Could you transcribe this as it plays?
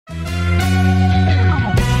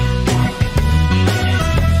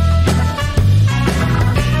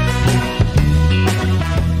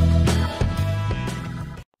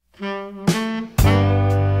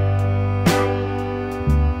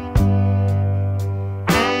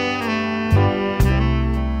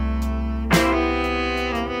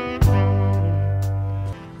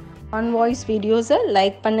Voice வீடியோஸை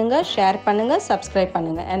like பண்ணுங்கள், share பண்ணுங்கள், சப்ஸ்கிரைப்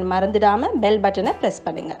பண்ணுங்கள் அண்ட் மறந்துடாமல் பெல் பட்டனை ப்ரெஸ்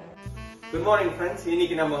பண்ணுங்கள். Good morning friends.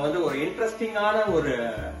 இன்னைக்கு நம்ம வந்து ஒரு இன்ட்ரெஸ்டிங்கான ஒரு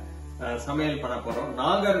சமையல் பண்ண போறோம்.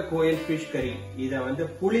 நாகர்கோயில் ஃபிஷ் கறி. இத வந்து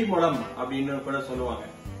புளிமுளம் அப்படின்னு கூட சொல்லுவாங்க.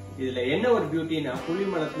 இதுல என்ன ஒரு பியூட்டினா,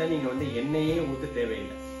 புளிமுளத்துல நீங்க வந்து எண்ணெயே ஊத்த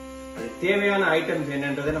தேவையில்லை. அது தேவையான ஐட்டம்ஸ்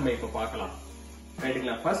என்னன்றதை நம்ம இப்ப பார்க்கலாம்.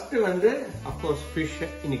 ரைட்டுங்களா? ஃபர்ஸ்ட் வந்து அப்கோர்ஸ் ஃபிஷ்.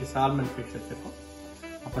 இன்னைக்கு சால்மன் ஃபிஷ் வச்சிருக்கோம்.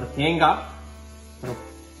 அப்புறம் தேங்காய், அப்புறம்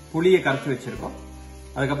புளியை கரைச்சி வச்சிருக்கோம்.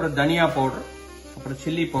 அதுக்கப்புறம் தனியா பவுடர், அப்புறம்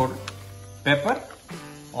சில்லி பவுடர், பெப்பர்,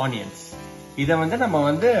 ஆனியன்ஸ். இதை வந்து நம்ம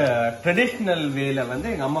வந்து ட்ரெடிஷ்னல் வேல வந்து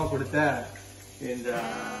எங்க அம்மா கொடுத்த இந்த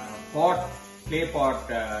பாட், கிளே பாட்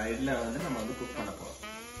இதுல வந்து நம்ம வந்து குக் பண்ண போறோம்.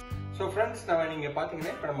 ஸோ ஃப்ரெண்ட்ஸ், நீங்க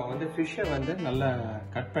பாத்தீங்கன்னா இப்ப நம்ம வந்து ஃபிஷ்ஷை வந்து நல்லா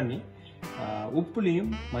கட் பண்ணி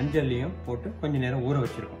உப்புலையும் மஞ்சள்லையும் போட்டு கொஞ்ச நேரம் ஊற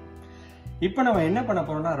வச்சிருக்கோம். இப்போ நம்ம என்ன பண்ண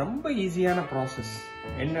போறோம்னா ரொம்ப ஈஸியான ப்ராசஸ்.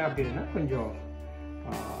 என்ன அப்படின்னா, கொஞ்சம்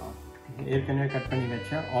ஏற்கனவே கட் பண்ணி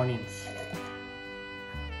வச்ச ஆனியன்ஸ்,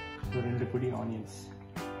 2 பிடி ஆனியன்ஸ்,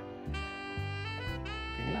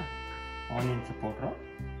 ஓகேங்களா? ஆனியன்ஸை போடுறோம்.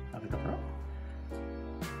 அதுக்கப்புறம்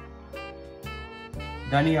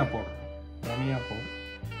தனியா பவுடர்,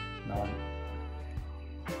 4,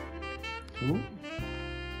 2,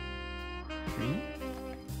 3,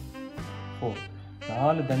 4.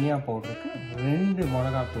 4 தனியா பவுடருக்கு 2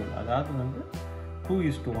 மிளகாத்தூள், அதாவது வந்து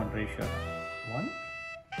 2:1 ரேஷியோ. 1,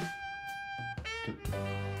 2.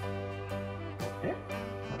 ஓகே.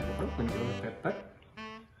 அதுக்கப்புறம் கொஞ்சம் பெப்பர்,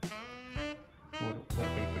 ஒரு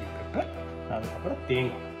கைப்பிடி பெப்பர். அதுக்கப்புறம்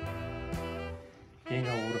தேங்காய்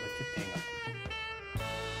ஊற வச்சு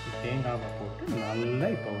தேங்காவை போட்டு நல்லா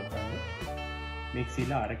இப்போ வந்து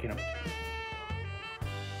மிக்சியில் அரைக்கிறோம்.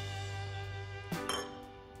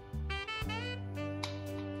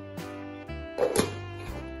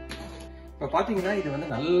 இப்போ பார்த்தீங்கன்னா இது வந்து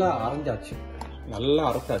நல்லா அரைச்சாச்சு.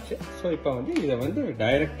 ஸோ இப்போ வந்து இதை வந்து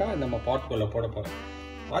டைரெக்டாக நம்ம பாட்குள்ளே போட போகிறோம்.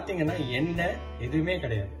 பார்த்தீங்கன்னா எண்ணெய் எதுவுமே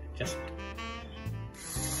கிடையாது, ஜஸ்ட்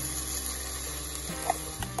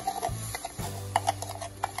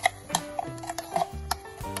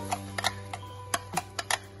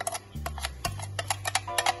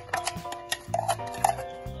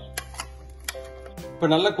இப்போ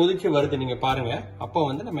நல்லா கொதிச்சு வருது, நீங்க பாருங்க. அப்போ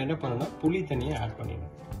வந்து நம்ம என்ன பண்ணணும், புளி தண்ணியை ஆட்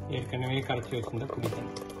பண்ணிடணும். ஏற்கனவே கரைச்சி வச்சிருந்த புளி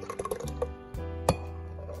தண்ணி.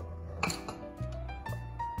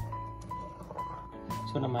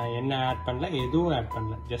 ஸோ நம்ம என்ன ஆட் பண்ணல, எதுவும் ஆட்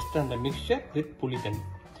பண்ணல, ஜஸ்ட் அந்த மிக்சர் வித் புளி தண்ணி.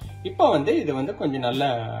 இப்போ வந்து இது வந்து கொஞ்சம் நல்லா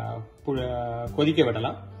கொதிக்க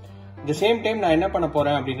விடலாம். இந்த சேம் டைம் நான் என்ன பண்ண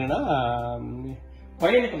போறேன் அப்படின்னா,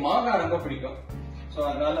 பையனுக்கு மாங்காய் ரொம்ப பிடிக்கும். ஸோ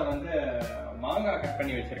அதனால வந்து மாங்காய் கட்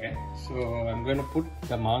பண்ணி வச்சிருக்கேன். So I'm going to put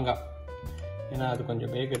the மாங்காய். ஏன்னா அது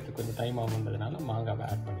கொஞ்சம் வேகிறதுக்கு கொஞ்சம் டைம் ஆகுன்றதுனால மாங்காவை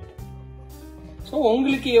ஆட் பண்ணிட்டேன். ஸோ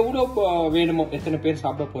உங்களுக்கு எவ்வளோ வேணுமோ, எத்தனை பேர்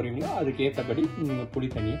சாப்பிட போறீங்களோ அதுக்கு ஏற்றபடி நீங்கள் புளி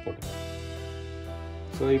தண்ணியை போட்டுக்கோங்க.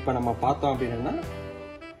 ஸோ இப்போ நம்ம பார்த்தோம் அப்படின்னா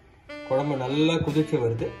குழம்பு நல்லா குதிச்சு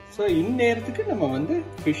வருது. ஸோ இந்நேரத்துக்கு நம்ம வந்து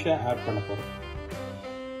ஃபிஷ்ஷை ஆட் பண்ண போகிறோம்.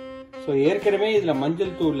 ஸோ ஏற்கனவே இதில்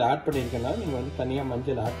மஞ்சள் தூள் ஆட் பண்ணியிருக்கனால நீங்கள் வந்து தனியாக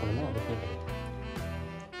மஞ்சள் ஆட் பண்ணணும் அவசியம் கிடையாது.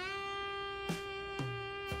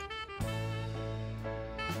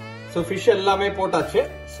 ஸோ ஃபிஷ் எல்லாமே போட்டாச்சு.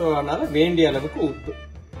 ஸோ அதனால வேண்டிய அளவுக்கு உப்பு.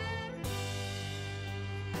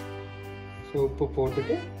 ஸோ உப்பு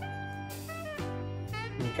போட்டுட்டு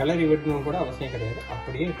கிளறி விடணும் கூட அவசியம் கிடையாது,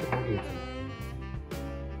 அப்படியே மூடி வச்சிடணும்.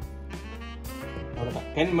 அவ்வளோதான்.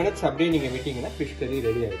 10 மினிட்ஸ் அப்படியே நீங்க விட்டீங்கன்னா ஃபிஷ் கறி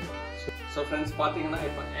ரெடி ஆயிடும். ஸோ ஃப்ரெண்ட்ஸ், பார்த்தீங்கன்னா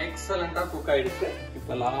இப்போ எக்ஸலண்டா குக் ஆயிடுச்சு.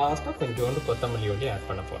 இப்போ லாஸ்ட்டாக கொஞ்சோண்டு கொத்தமல்லி வந்து ஆட்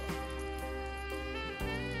பண்ண போறோம்.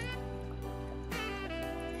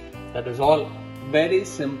 That is all. Very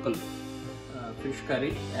simple fish curry,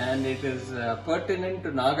 and it is pertinent to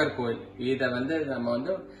Nagercoil. இத வந்து நம்ம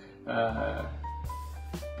வந்து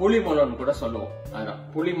புளிமுளம் கூட சொல்லுவோம். அதான்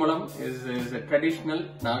புளிமுளம் is a traditional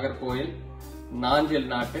Nagercoil Nanjil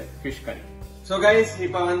நாட்டு fish curry. So guys,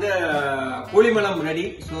 இப்போ வந்து புளிமுளம் ready.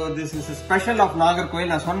 So this is a special of Nagercoil.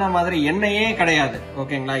 நான் சொன்ன மாதிரி எண்ணெயே கிடையாது,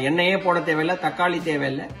 ஓகேங்களா? எண்ணெயே போட தேவையில்லை, தக்காளி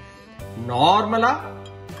தேவையில்லை, நார்மலா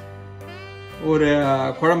ஒரு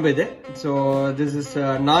குழம்பு இது. ஸோ திஸ் இஸ்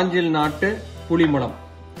நாஞ்சில் நாட்டு புளிமுளம்.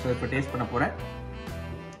 ஸோ இப்போ டேஸ்ட் பண்ண போறேன்.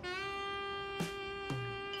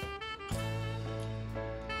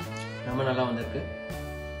 ரொம்ப நல்லா வந்திருக்கு.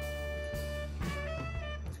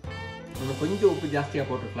 கொஞ்சம் உப்பு ஜாஸ்தியாக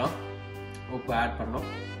போட்டுக்கலாம், உப்பு ஆட் பண்ணோம்.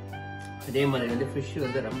 அதே மாதிரி வந்து ஃபிஷ்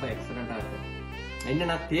வந்து ரொம்ப எக்ஸலண்டா இருக்கு.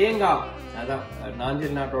 என்னன்னா தேங்காய், அதான்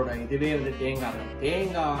நாஞ்சில் நாட்டோட இதுவே வந்து தேங்காய்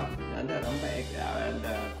வந்து ரொம்ப அந்த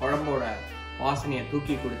குழம்போட வாசனையை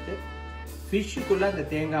தூக்கி கொடுத்து ஃபிஷ்ஷுக்குள்ள அந்த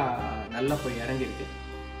தேங்காய் நல்லா போய் இறங்கிருக்கு.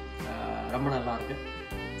 ரொம்ப நல்லா இருக்கு.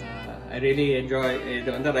 I really enjoy. இது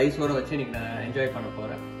வந்து ரைஸோட வச்சு இன்னைக்கு நான் என்ஜாய் பண்ண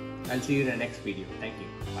போறேன். I'll see you in the next video. Thank you.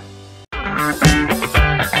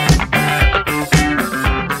 Bye.